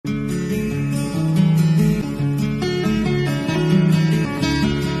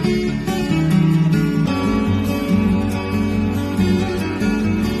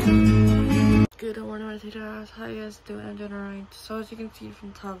So as you can see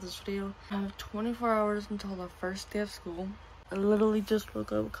from the title of this video, I have 24 hours until the first day of school. I literally just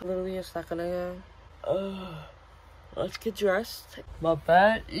woke up literally a second ago. Let's get dressed. My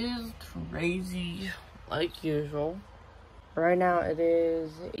bed is crazy like usual. Right now it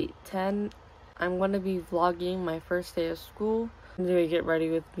is 8:10. I'm going to be vlogging my first day of school. I'm going to get ready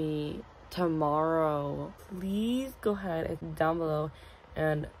with me tomorrow. Please go ahead and down below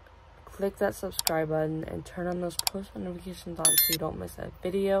and click that subscribe button and turn on those post notifications on so you don't miss that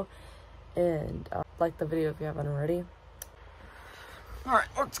video. And like the video if you haven't already. Alright,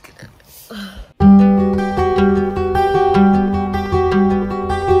 let's get it.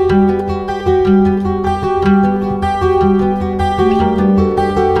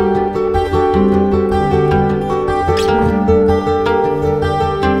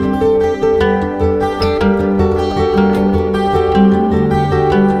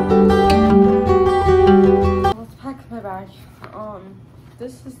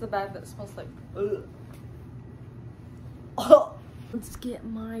 This is the bag that smells like Let's get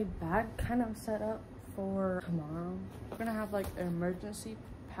my bag kind of set up for tomorrow. We're gonna have like an emergency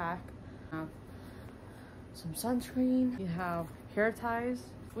pack. Have some sunscreen. You have hair ties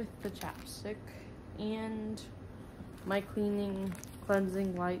with the chapstick and my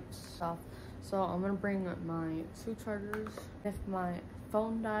cleansing wipes stuff. So I'm gonna bring my 2 chargers. If my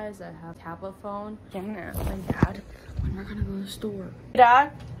phone dies, I have a tablet phone. I'm gonna ask my dad when we're gonna go to the store.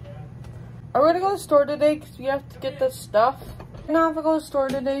 Dad, are we gonna go to the store today? Because we have to get this stuff. We're gonna have to go to the store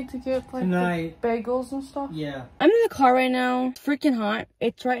today to get like the bagels and stuff. Yeah. I'm in the car right now. It's freaking hot.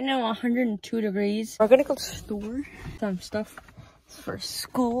 It's right now 102 degrees. We're gonna go to the store. Some stuff for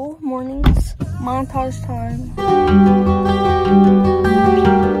school mornings. Montage time.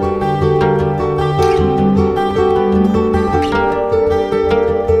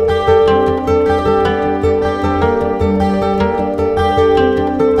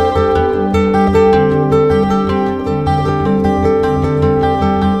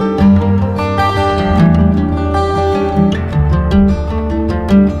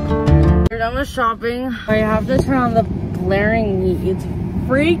 Shopping. I have to turn on the blaring heat. It's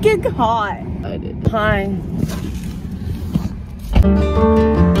freaking hot. Hi.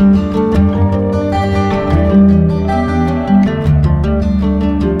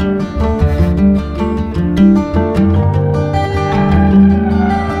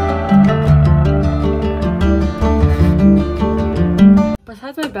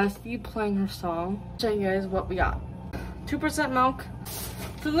 Besides my bestie playing her song, I'll show you guys what we got. 2% milk,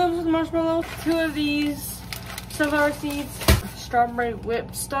 2 loops with marshmallows, 2 of these sunflower seeds, strawberry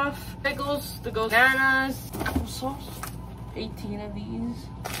whip stuff, pickles, the ghost bananas, applesauce, 18 of these.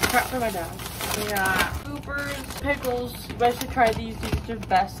 Crap for my dad. We got Coopers, pickles. You guys should try these. These are the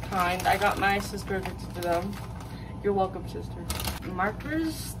best kind. I got my sister addicted to them. You're welcome, sister.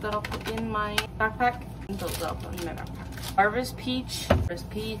 Markers that I'll put in my backpack and those up in my backpack. Harvest peach,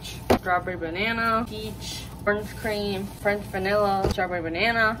 strawberry banana, peach, French cream, French vanilla, strawberry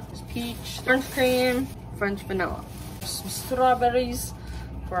banana, peach, French cream, French vanilla. Some strawberries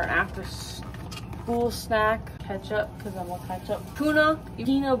for an after school snack. Ketchup, because I want ketchup. Tuna,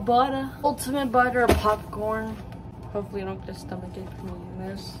 peanut butter, ultimate butter, popcorn. Hopefully I don't get a stomachache from eating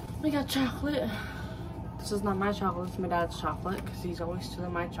this. We got chocolate. This is not my chocolate, it's my dad's chocolate because he's always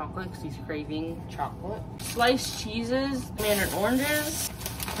stealing my chocolate because he's craving chocolate. Sliced cheeses, mandarin oranges,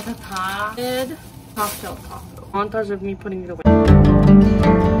 avocado, cocktail taco. Montage of me putting it away.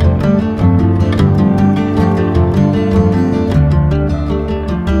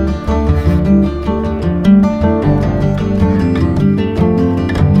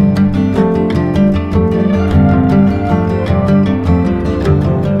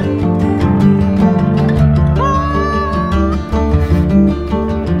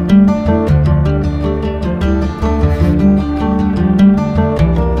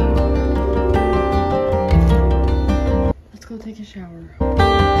 Take a shower.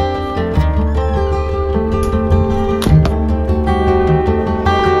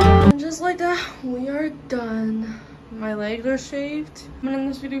 And just like that, we are done. My legs are shaved. I'm gonna end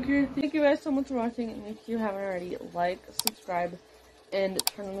this video here. Thank you guys so much for watching, and if you haven't already, like, subscribe, and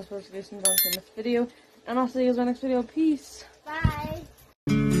turn on the notifications on this video. And I'll see you guys in my next video. Peace. Bye.